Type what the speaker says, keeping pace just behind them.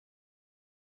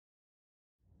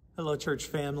Hello, church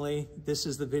family. This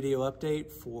is the video update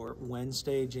for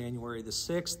Wednesday, January the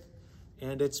 6th,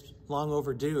 and it's long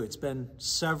overdue. It's been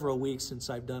several weeks since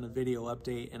I've done a video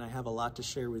update, and I have a lot to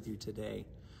share with you today.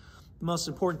 The most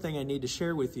important thing I need to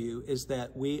share with you is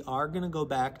that we are going to go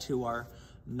back to our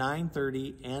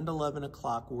 9:30 and 11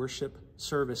 o'clock worship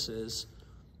services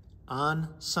on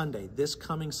Sunday, this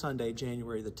coming Sunday,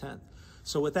 January the 10th.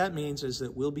 So what that means is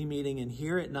that we'll be meeting in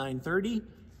here at 9:30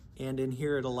 and in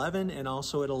here at 11, and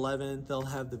also at 11 they'll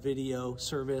have the video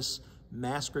service,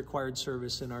 mask required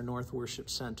service in our North Worship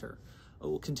Center.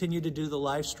 We'll continue to do the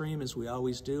live stream as we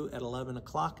always do at 11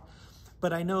 o'clock,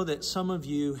 but I know that some of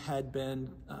you had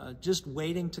been just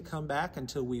waiting to come back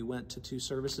until we went to two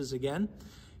services again.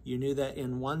 You knew that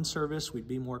in one service we'd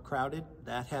be more crowded.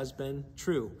 That has been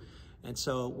true. And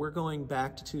so we're going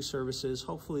back to two services.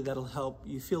 Hopefully that'll help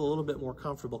you feel a little bit more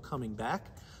comfortable coming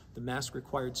back. The mask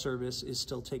required service is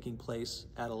still taking place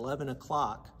at 11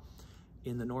 o'clock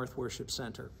in the North Worship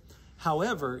Center.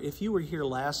 However, if you were here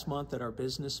last month at our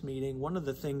business meeting, one of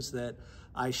the things that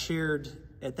I shared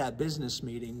at that business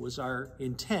meeting was our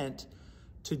intent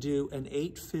to do an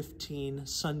 8:15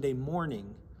 Sunday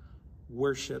morning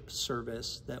worship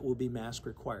service that will be mask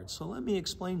required. So let me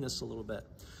explain this a little bit.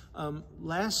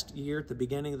 Last year at the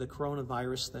beginning of the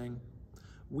coronavirus thing,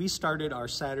 we started our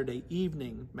Saturday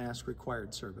evening mask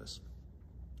required service.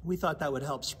 We thought that would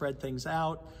help spread things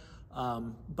out,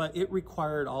 but it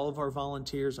required all of our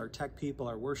volunteers, our tech people,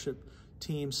 our worship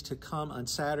teams to come on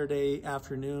Saturday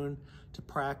afternoon to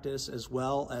practice, as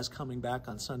well as coming back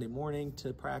on Sunday morning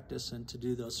to practice and to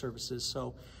do those services.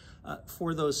 So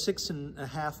for those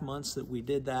 6.5 months that we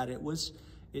did that,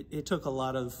 it took a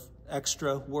lot of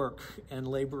extra work and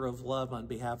labor of love on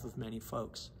behalf of many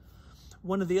folks.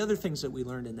 One of the other things that we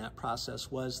learned in that process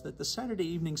was that the Saturday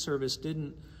evening service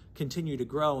didn't continue to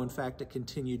grow. In fact, it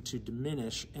continued to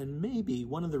diminish. And maybe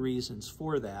one of the reasons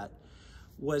for that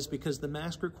was because the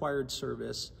mask required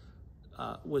service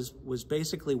was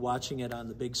basically watching it on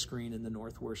the big screen in the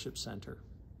North Worship Center.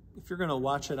 If you're going to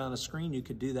watch it on a screen, you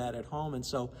could do that at home. And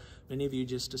so many of you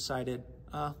just decided,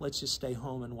 let's just stay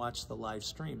home and watch the live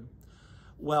stream.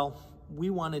 Well, we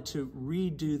wanted to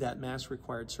redo that mask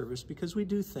required service because we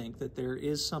do think that there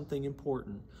is something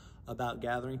important about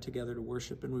gathering together to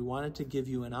worship, and we wanted to give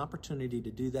you an opportunity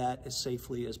to do that as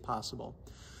safely as possible.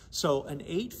 So an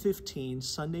 8:15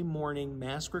 Sunday morning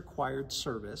mask required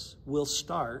service will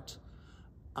start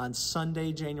on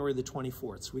Sunday, January the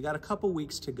 24th. So we got a couple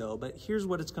weeks to go, but here's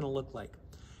what it's going to look like.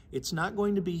 It's not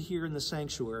going to be here in the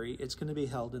sanctuary. It's going to be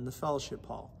held in the fellowship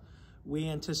hall. We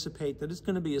anticipate that it's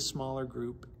going to be a smaller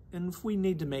group, and if we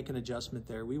need to make an adjustment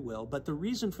there, we will. But the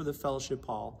reason for the fellowship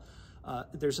hall,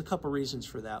 there's a couple reasons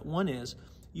for that. One is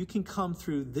you can come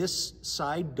through this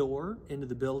side door into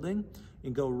the building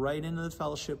and go right into the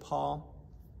fellowship hall,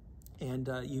 and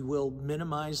you will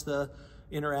minimize the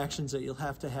interactions that you'll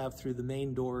have to have through the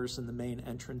main doors and the main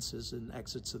entrances and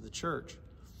exits of the church.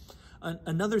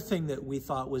 Another thing that we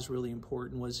thought was really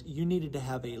important was you needed to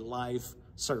have a live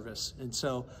service. And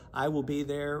so I will be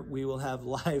there. We will have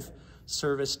live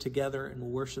service together and we'll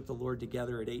worship the Lord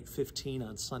together at 8:15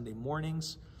 on Sunday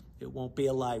mornings. It won't be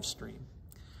a live stream.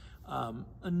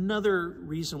 Another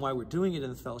reason why we're doing it in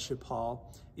the fellowship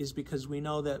hall is because we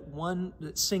know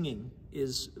that singing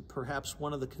is perhaps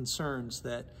one of the concerns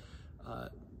that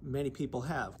many people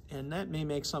have, and that may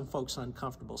make some folks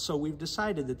uncomfortable. So we've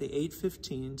decided that the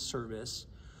 8:15 service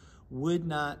would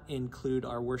not include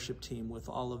our worship team with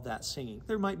all of that singing.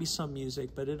 There might be some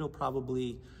music, but it'll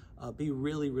probably be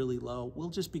really, really low. We'll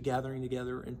just be gathering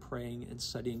together and praying and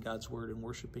studying God's word and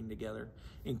worshiping together,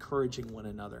 encouraging one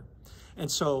another. And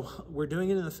so we're doing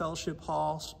it in the fellowship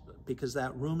hall because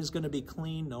that room is going to be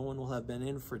clean. No one will have been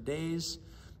in for days.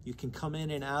 You can come in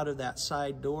and out of that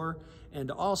side door. And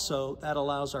also that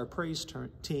allows our praise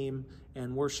team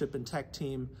and worship and tech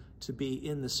team to be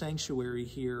in the sanctuary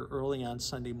here early on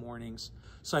Sunday mornings.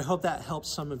 So I hope that helps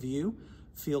some of you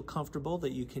feel comfortable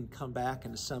that you can come back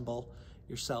and assemble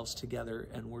yourselves together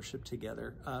and worship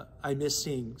together. I miss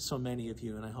seeing so many of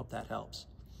you, and I hope that helps.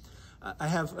 I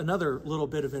have another little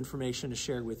bit of information to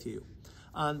share with you.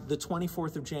 On the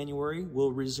 24th of January,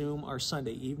 we'll resume our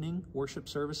Sunday evening worship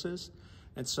services.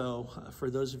 And so for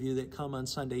those of you that come on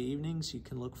Sunday evenings, you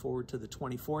can look forward to the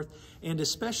 24th and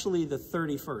especially the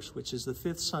 31st, which is the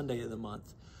 5th Sunday of the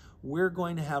month. We're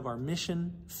going to have our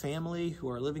mission family who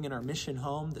are living in our mission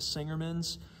home, the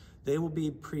Singermans. They will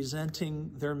be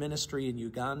presenting their ministry in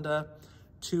Uganda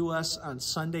to us on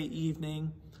Sunday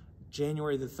evening,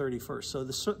 January the 31st. So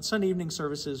the Sunday evening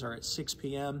services are at 6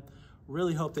 p.m.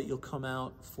 Really hope that you'll come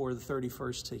out for the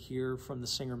 31st to hear from the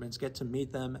Singermans, get to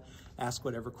meet them, ask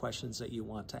whatever questions that you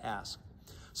want to ask.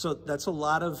 So that's a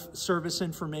lot of service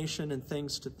information and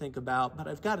things to think about, but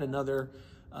I've got another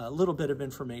little bit of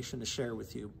information to share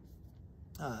with you.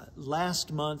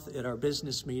 Last month at our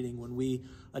business meeting, when we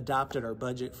adopted our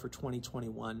budget for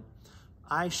 2021,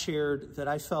 I shared that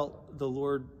I felt the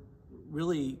Lord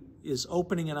really is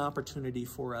opening an opportunity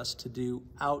for us to do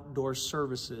outdoor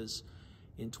services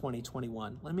in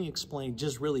 2021. Let me explain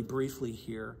just really briefly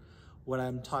here what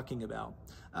I'm talking about.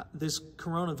 This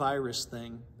coronavirus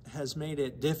thing has made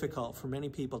it difficult for many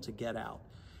people to get out,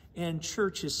 and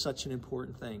church is such an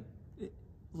important thing.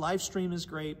 Live stream is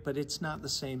great, but it's not the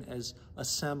same as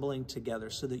assembling together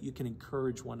so that you can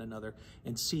encourage one another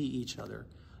and see each other,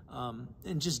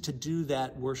 and just to do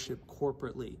that worship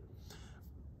corporately.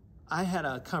 I had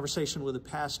a conversation with a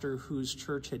pastor whose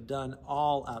church had done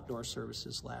all outdoor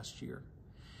services last year,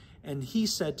 and he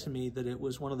said to me that it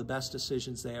was one of the best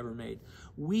decisions they ever made.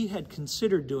 We had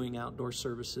considered doing outdoor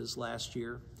services last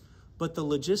year, but the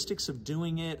logistics of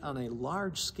doing it on a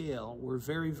large scale were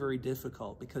very, very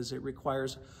difficult because it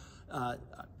requires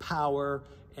power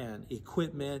and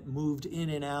equipment moved in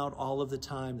and out all of the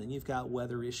time. Then you've got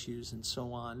weather issues and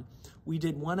so on. We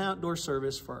did one outdoor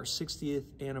service for our 60th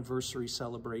anniversary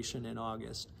celebration in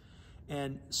August.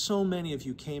 And so many of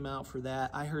you came out for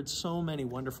that. I heard so many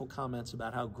wonderful comments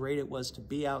about how great it was to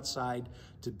be outside,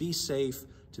 to be safe,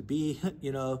 to be,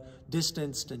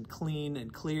 distanced and clean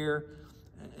and clear.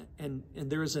 And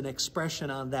there is an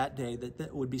expression on that day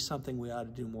that would be something we ought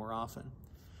to do more often.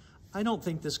 I don't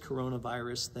think this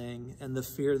coronavirus thing and the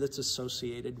fear that's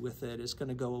associated with it is going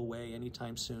to go away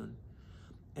anytime soon.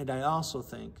 And I also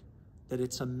think that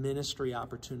it's a ministry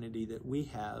opportunity that we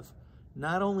have,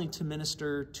 not only to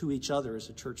minister to each other as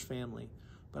a church family,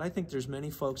 but I think there's many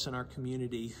folks in our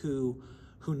community who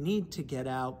need to get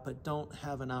out but don't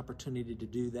have an opportunity to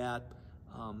do that,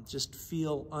 just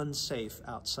feel unsafe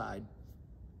outside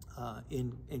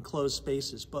in enclosed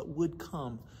spaces, but would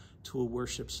come to a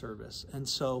worship service. And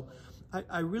so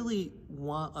I really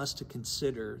want us to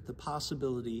consider the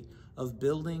possibility of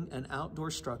building an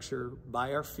outdoor structure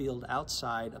by our field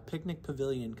outside, a picnic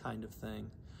pavilion kind of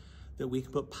thing, that we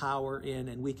can put power in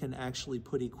and we can actually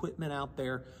put equipment out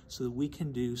there so that we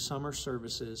can do summer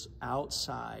services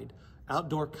outside,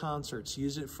 outdoor concerts,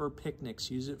 use it for picnics,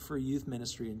 use it for youth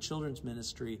ministry and children's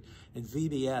ministry and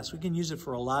VBS. We can use it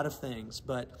for a lot of things,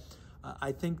 but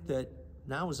I think that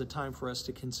now is a time for us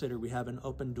to consider we have an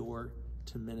open door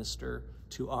to minister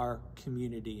to our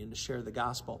community and to share the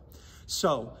gospel.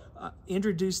 So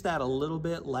introduced that a little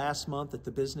bit last month at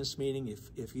the business meeting.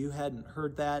 If you hadn't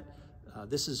heard that,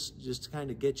 this is just to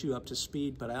kind of get you up to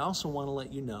speed, but I also want to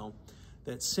let you know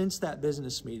that since that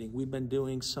business meeting, we've been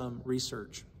doing some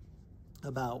research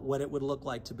about what it would look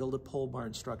like to build a pole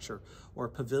barn structure or a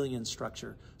pavilion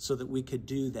structure so that we could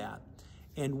do that.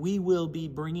 And we will be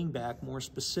bringing back more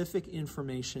specific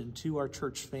information to our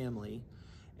church family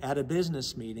at a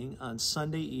business meeting on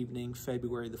Sunday evening,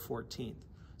 February the 14th.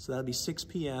 So that'll be 6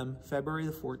 p.m., February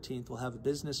the 14th. We'll have a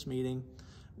business meeting.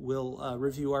 We'll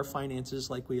review our finances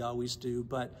like we always do,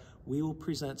 but we will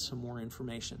present some more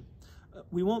information.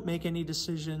 We won't make any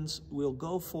decisions. We'll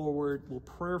go forward. We'll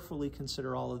prayerfully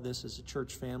consider all of this as a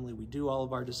church family. We do all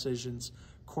of our decisions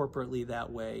corporately that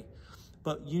way.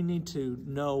 But you need to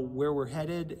know where we're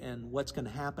headed and what's going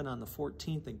to happen on the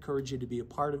 14th. I encourage you to be a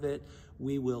part of it.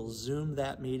 We will Zoom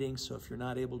that meeting, so if you're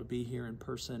not able to be here in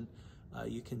person,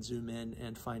 you can Zoom in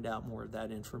and find out more of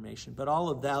that information. But all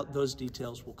of those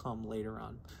details will come later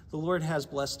on. The Lord has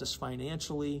blessed us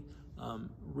financially.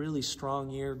 Really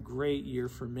strong year, great year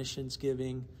for missions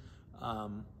giving.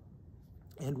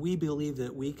 And we believe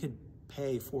that we could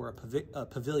pay for a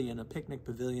pavilion, a picnic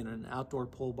pavilion, an outdoor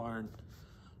pole barn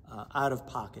out of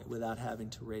pocket without having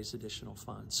to raise additional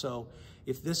funds. So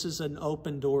if this is an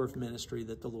open door of ministry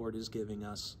that the Lord is giving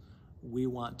us, we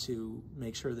want to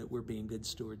make sure that we're being good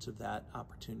stewards of that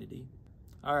opportunity.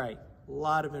 All right, a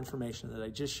lot of information that I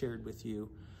just shared with you.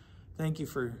 Thank you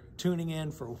for tuning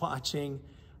in, for watching.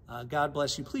 God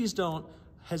bless you. Please don't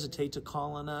hesitate to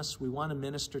call on us. We want to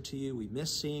minister to you. We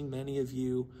miss seeing many of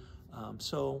you.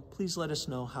 So please let us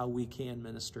know how we can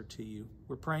minister to you.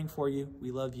 We're praying for you.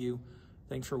 We love you.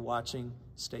 Thanks for watching.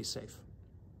 Stay safe.